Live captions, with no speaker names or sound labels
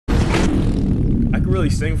can really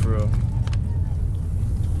sing for real.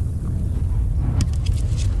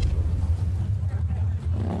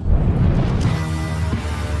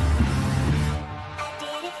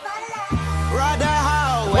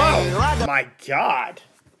 Oh my god.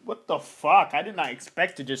 What the fuck? I did not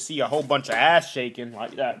expect to just see a whole bunch of ass shaking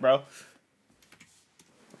like that, bro.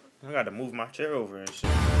 I gotta move my chair over and shit.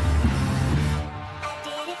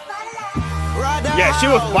 Yeah, she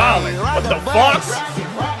was violent. What the fuck?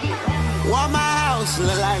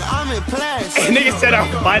 And nigga said I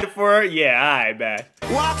was fighting for her? Yeah, alright, man.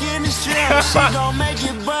 Walk in the street, she gon' make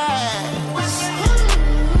it bad.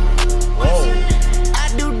 Whoa. I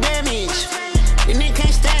do damage. The nigga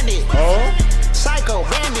can't stand it. Oh? Psycho,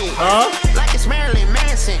 bandit. Huh? Like it's Marilyn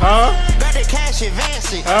Manson. Huh? Got the cash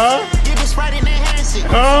advancing. Huh? Get the Sprite and enhance it.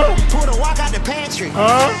 Huh? Pull the walk out the pantry.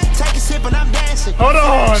 Huh? Take a sip and I'm dancing. Hold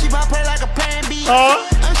on. She about play like a plan B. Huh?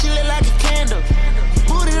 She lit like a candle.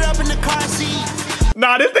 Boot it up in the car seat.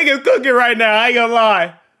 Nah, this thing is cooking right now. I ain't gonna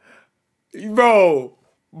lie.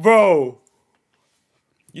 Bro.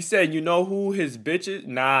 You said you know who his bitch is?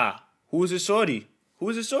 Nah. Who's his shorty?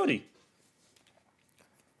 Who's his shorty?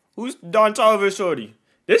 Who's Don Toliver's shorty?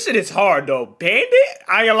 This shit is hard though. Bandit?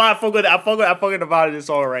 I ain't gonna lie, I fucking about this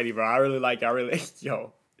already, bro. I really like it.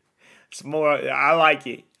 Yo. It's more, I like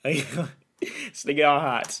it. This nigga on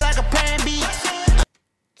hot. Like a plan B.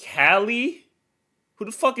 Callie? Who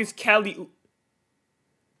the fuck is Callie?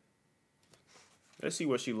 Let's see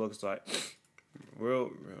what she looks like.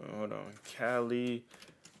 Hold on. Callie.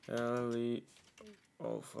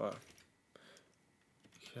 Oh fuck.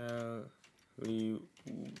 Callie.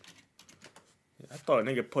 I thought a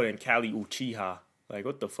nigga put in Callie Uchiha. Like,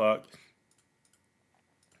 what the fuck?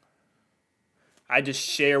 I just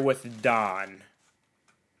share with Don.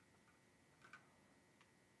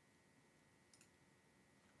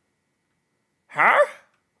 Her?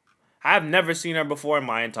 I've never seen her before in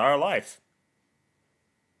my entire life.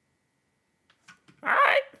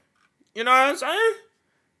 Alright. You know what I'm saying?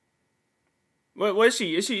 What is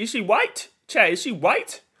she? Is she white? Chat, is she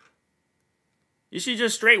white? Is she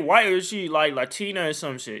just straight white, or is she like Latina or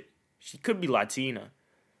some shit? She could be Latina.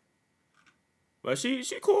 But she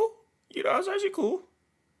cool. You know what I'm saying? She cool.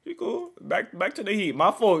 She cool. Back to the heat.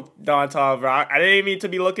 My fault, Don Toliver. I didn't mean to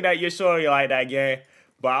be looking at your shorty like that, gang.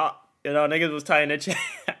 But, you know, niggas was tight in the chat.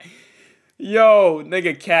 Yo,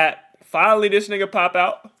 nigga cat. Finally, this nigga pop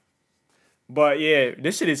out. But, yeah,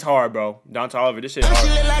 this shit is hard, bro. Don Toliver, this shit is hard.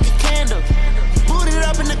 She lit like a candle. Boot it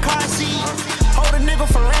up in the car seat. Hold a nigga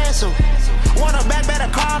for ransom. Want her back,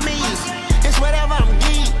 better call me. It's whatever, I'm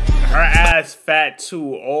geek. Her ass fat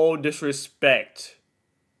too. All disrespect.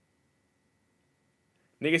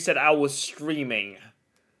 Nigga said I was streaming.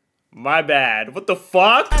 My bad. What the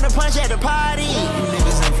fuck? I'm the punch at the party. You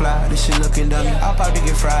niggas ain't fly. This shit looking dummy. I'll probably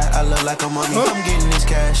get fried. I look like a mummy. I'm getting this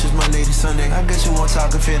cash. It's Monday to Sunday. I guess you won't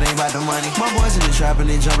talk if it ain't about the money. My boys in the trap and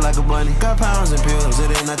they jump like a bunny. Got pounds and pills.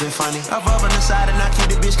 It ain't nothing funny. I fall on the side and I keep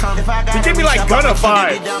the bitch coming. If I got it, me like Gunna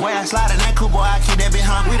vibe. Way I slide in that cool boy, I keep that bitch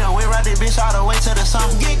hung. We done went right that bitch all the way to the sun.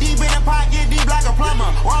 Get deep in the pot, get deep like a plumber.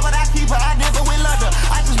 Why would I keep her? I never went London.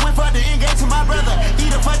 I just went for the end game to my brother.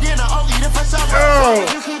 Eat her for dinner, oh, eat her for supper.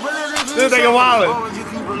 This nigga wildin'.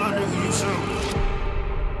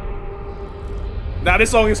 Now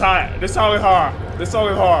this song is hot. This song is hard. This song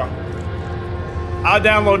is hard. I'll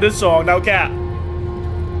download this song, no cap.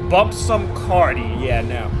 Bump some Cardi. Yeah,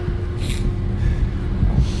 now.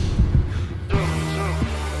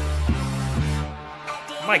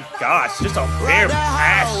 My gosh, just a bare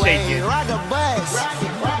ass shaking.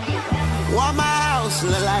 Walk my house,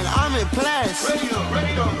 look like I'm in place.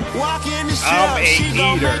 Walk in the shop, she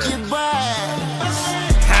gon' make it bad.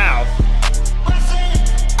 How?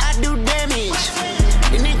 I do damage.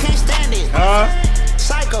 The nigga can't stand it.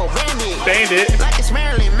 Psycho, bandit. Like it's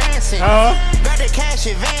Marilyn Manson. Got the cash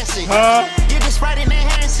advancing. Get the Sprite and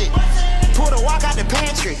enhance it. Pull the walk out the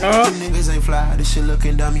pantry. You niggas ain't fly. This shit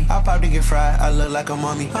looking dummy. I'll probably get fried. I look like a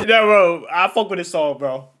mummy. Yeah, bro. I fuck with this song,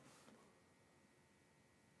 bro.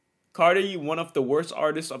 Cardi, one of the worst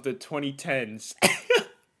artists of the 2010s.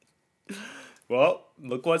 Well,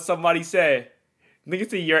 look what somebody said. Nigga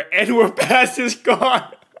said your N-word pass is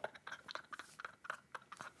gone.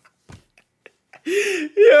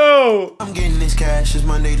 Yo! I'm getting this cash, it's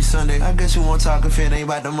Monday to Sunday. I guess you won't talk if it ain't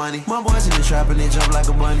about the money. My boys in the trap and they jump like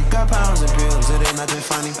a bunny. Got pounds and pills, it ain't nothing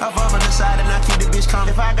funny. I fall on the side and I keep the bitch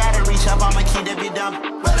coming. If I gotta reach up, I'ma keep that bitch dumb.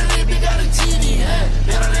 But a nigga got a TV, huh?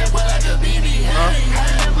 Better than boy like a BB, huh?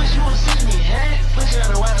 I wish you would see me, huh? Push on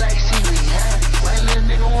the white like seaweed, huh? White little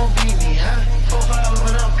nigga won't beat me, huh? 4-5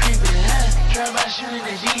 when I'm creeping, huh? Try my shooting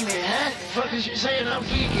the genie, huh? Fuck is you saying I'm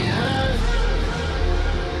geeking, huh?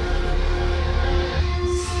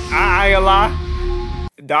 I ain't gonna lie.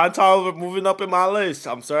 Don Toliver moving up in my list.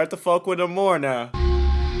 I'm starting to fuck with him more now.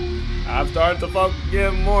 I'm starting to fuck with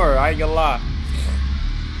him more. I ain't gonna lie.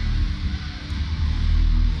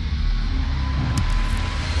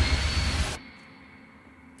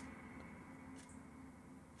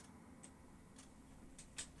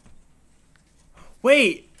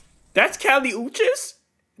 Wait, that's Kali Uchis?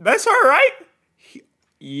 That's her, right?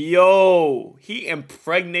 Yo, he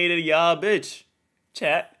impregnated y'all bitch.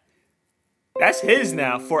 Chat. That's his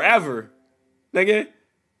now, forever. Nigga.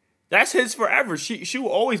 That's his forever. She will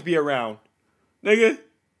always be around. Nigga.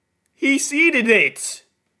 He seeded it.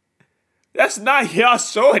 That's not y'all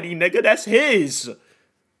shorty, nigga. That's his.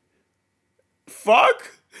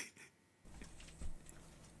 Fuck.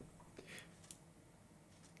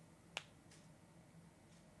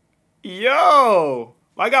 Yo,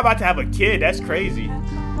 my guy about to have a kid. That's crazy.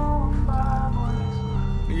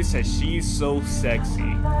 Nigga said she's so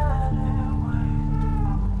sexy.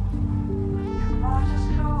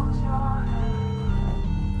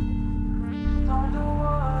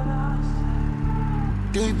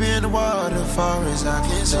 Deep in the water, far as I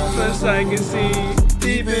can see. As I can see.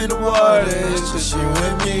 Deep in the water, it's just you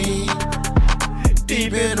and me.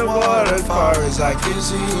 deep in the water, far as I can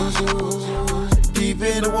see. Deep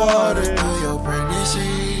in the water, through your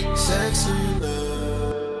pregnancy, sexy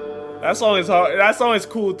love. That song is hard. That song is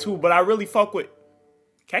cool too, but I really fuck with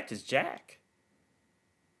Cactus Jack.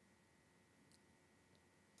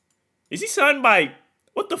 Is he signed by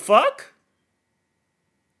what the fuck?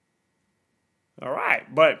 All right,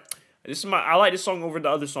 but this is I like this song over the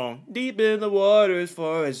other song. Deep in the water, as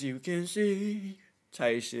far as you can see.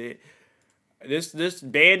 Type shit. This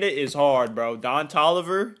Bandit is hard, bro. Don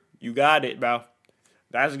Toliver, you got it, bro.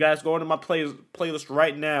 That's going to my playlist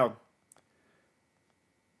right now.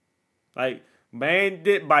 Like,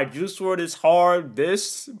 Bandit by Juice WRLD is hard.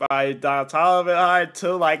 This by Don Toliver hard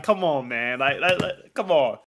too. Like, come on, man. Like come on.